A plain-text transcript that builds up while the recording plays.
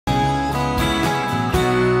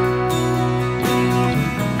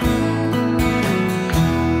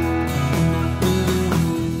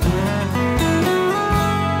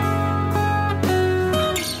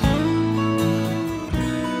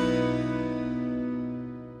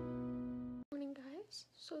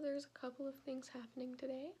So there's a couple of things happening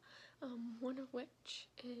today, one of which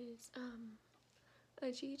is a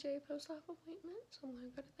GJ post-op appointment, so I'm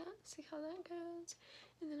gonna go to that, see how that goes.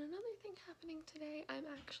 And then another thing happening today, I'm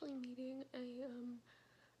actually meeting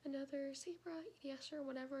another zebra, EDS or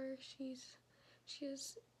whatever. She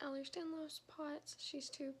has Ehlers-Danlos, POTS, she's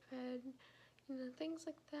tube-fed, you know, things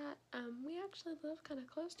like that. We actually live kind of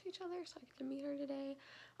close to each other, so I get to meet her today.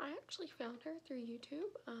 I actually found her through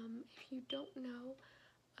YouTube. If you don't know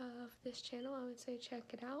of this channel, I would say check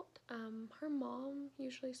it out. Her mom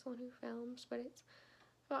usually is the one who films, but it's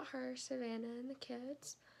about her, Savannah, and the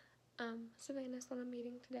kids. Savannah's the one I'm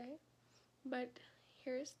meeting today. But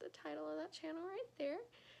here's the title of that channel right there.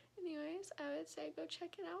 Anyways, I would say go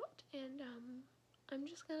check it out, and I'm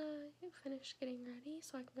just gonna finish getting ready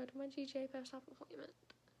so I can go to my GJ post-op appointment.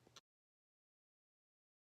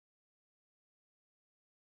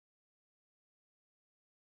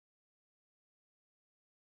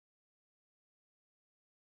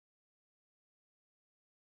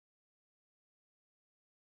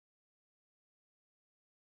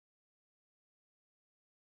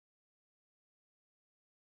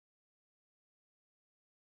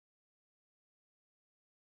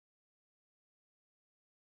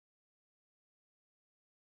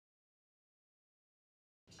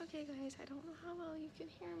 Okay guys, I don't know how well you can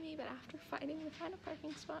hear me, but after fighting to find a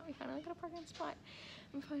parking spot, we finally got a parking spot.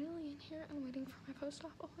 I'm finally in here. I'm waiting for my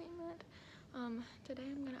post-op appointment. Today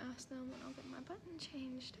I'm gonna ask them when I'll get my button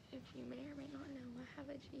changed. If you may or may not know, I have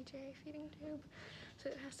a GJ feeding tube, so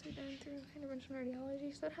it has to be done through interventional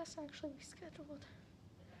radiology, so it has to actually be scheduled.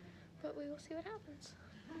 But we will see what happens.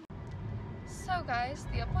 So guys,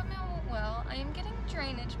 the appointment went well. I am getting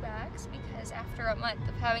drainage bags because after a month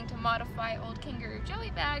of having to modify old kangaroo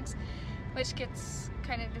joey bags, which gets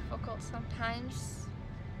kind of difficult sometimes,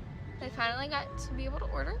 I finally got to be able to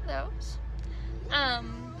order those.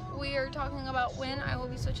 We are talking about when I will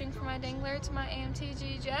be switching from my dangler to my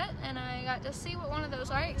AMTG jet, and I got to see what one of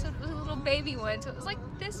those are, except it was a little baby one, so it was like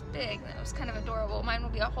this big, and it was kind of adorable. Mine will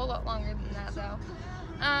be a whole lot longer than that though.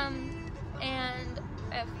 And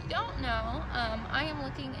if you don't know, I am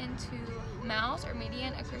looking into MALS, or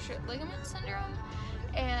median cruciate ligament syndrome,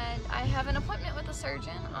 and I have an appointment with a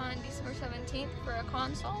surgeon on December 17th for a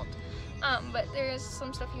consult, but there is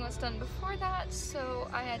some stuff he wants done before that, so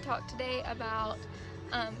I had talked today about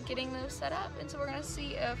getting those set up, and so we're going to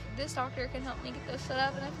see if this doctor can help me get those set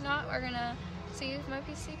up, and if not, we're going to see if my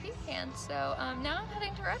PCP can. So now I'm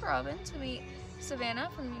heading to Red Robin to meet Savannah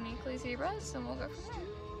from Uniquely Zebras, and we'll go from there.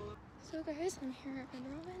 So guys, I'm here at Red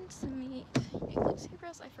Robin to meet Uniquely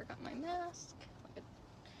Zebras. I forgot my mask.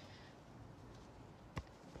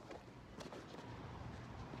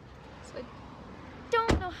 So I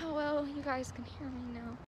don't know how well you guys can hear me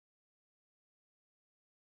now.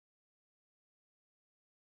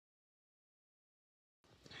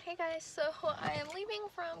 Hey guys, so I am leaving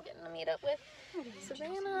from getting to meet up with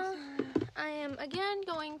Savannah. I am again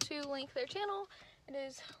going to link their channel. It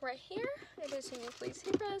is right here. It is Uniquely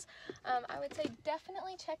Zebras. I would say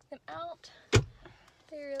definitely check them out.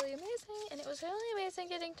 They're really amazing, and it was really amazing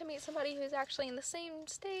getting to meet somebody who's actually in the same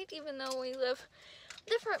state, even though we live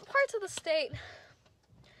different parts of the state.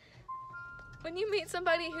 When you meet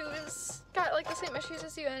somebody who has got like the same issues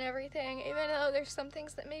as you and everything, even though there's some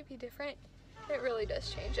things that may be different, it really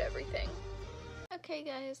does change everything. Okay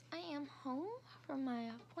guys, I am home from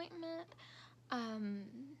my appointment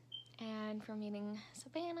and from meeting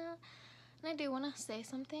Savannah, and I do want to say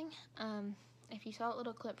something. If you saw that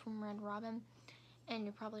little clip from Red Robin, and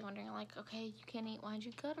you're probably wondering like, okay, you can't eat, why'd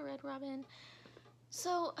you go to Red Robin?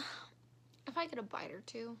 So if I get a bite or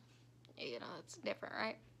two, you know, it's different,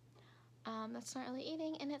 right? That's not really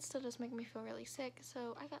eating, and it still does make me feel really sick.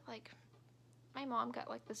 So I got like, my mom got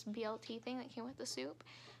like this BLT thing that came with the soup,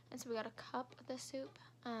 and so we got a cup of the soup,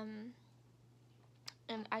 and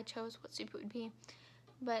I chose what soup it would be,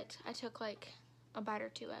 but I took like a bite or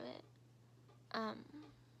two of it,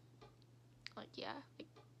 like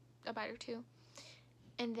a bite or two,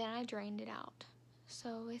 and then I drained it out.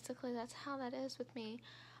 So basically that's how that is with me.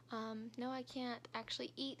 No, I can't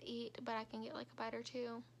actually eat, but I can get like a bite or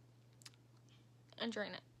two and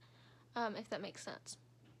drain it, if that makes sense.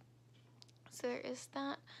 So there is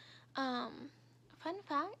that. Fun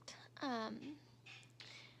fact,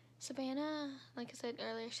 Savannah, like I said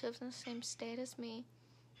earlier, she lives in the same state as me,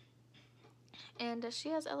 and she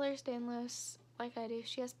has Ehlers-Danlos like I do.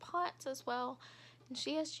 She has POTS as well, and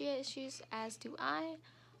she has GI issues, as do I.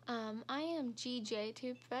 I am GJ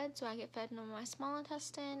tube fed, so I get fed into my small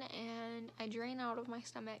intestine and I drain out of my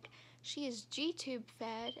stomach. She is G tube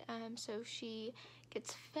fed, so she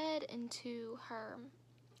gets fed into her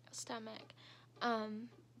stomach.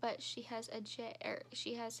 But she has a J, or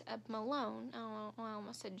she has a Malone. I don't know, I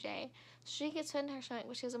almost said J. So she gets fed in her stomach,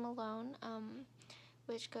 but she has a Malone,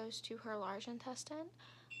 which goes to her large intestine.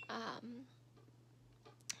 I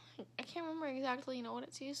can't remember exactly, what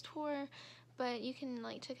it's used for, but you can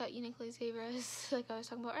like check out Uniquely Zebras, like I was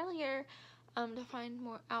talking about earlier, to find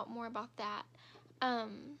out more about that.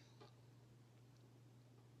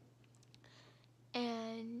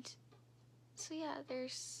 And so yeah,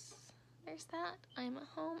 there's that. I'm at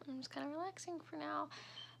home. I'm just kind of relaxing for now.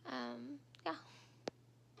 Yeah.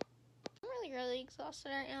 I'm really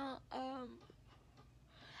exhausted right now.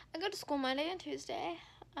 I go to school Monday and Tuesday,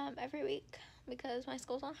 every week because my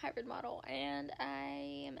school's on hybrid model, and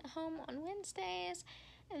I am at home on Wednesdays,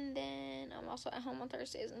 and then I'm also at home on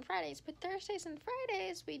Thursdays and Fridays. But Thursdays and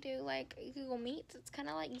Fridays we do like Google Meets. It's kind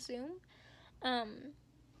of like Zoom.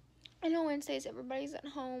 I know Wednesdays everybody's at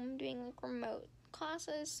home doing like remote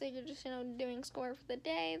classes, so you're just doing schoolwork for the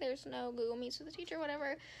day. There's no Google Meets with the teacher,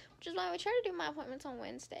 whatever, which is why we try to do my appointments on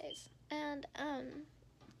Wednesdays. And I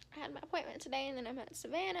had my appointment today, and then I met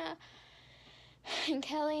Savannah and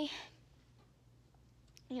Kelly.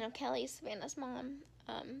 Kelly's Savannah's mom.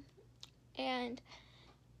 And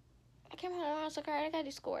I came home and I was like, alright, I gotta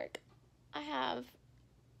do schoolwork. I have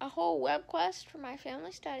a whole web quest for my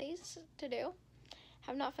family studies to do.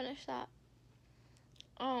 Have not finished that.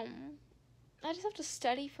 I just have to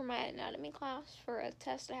study for my anatomy class for a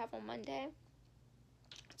test I have on Monday.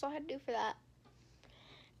 That's all I had to do for that.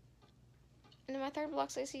 And then my third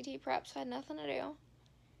block's ACT prep, so I had nothing to do.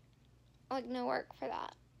 Like, no work for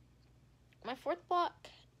that. My fourth block,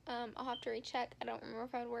 I'll have to recheck. I don't remember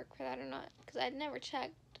if I would work for that or not, because I'd never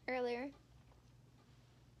checked earlier.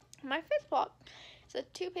 My fifth block is a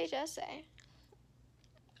 2-page essay.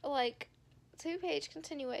 Like, 2-page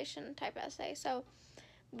continuation type essay. So,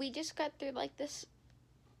 we just got through, like, this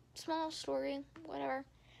small story, whatever,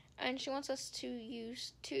 and she wants us to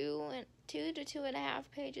use 2 to 2.5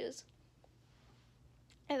 pages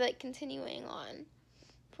and, like, continuing on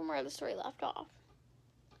from where the story left off.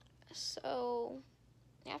 So,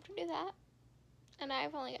 I have to do that, and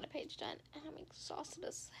I've only got a page done, and I'm exhausted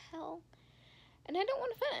as hell, and I don't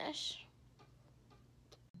want to finish.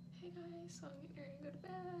 Hey guys, so I'm getting ready to go to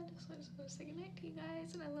bed, so I just want to say goodnight to you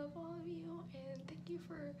guys, and I love all of you, and thank you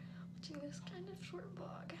for watching this kind of short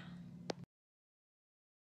vlog.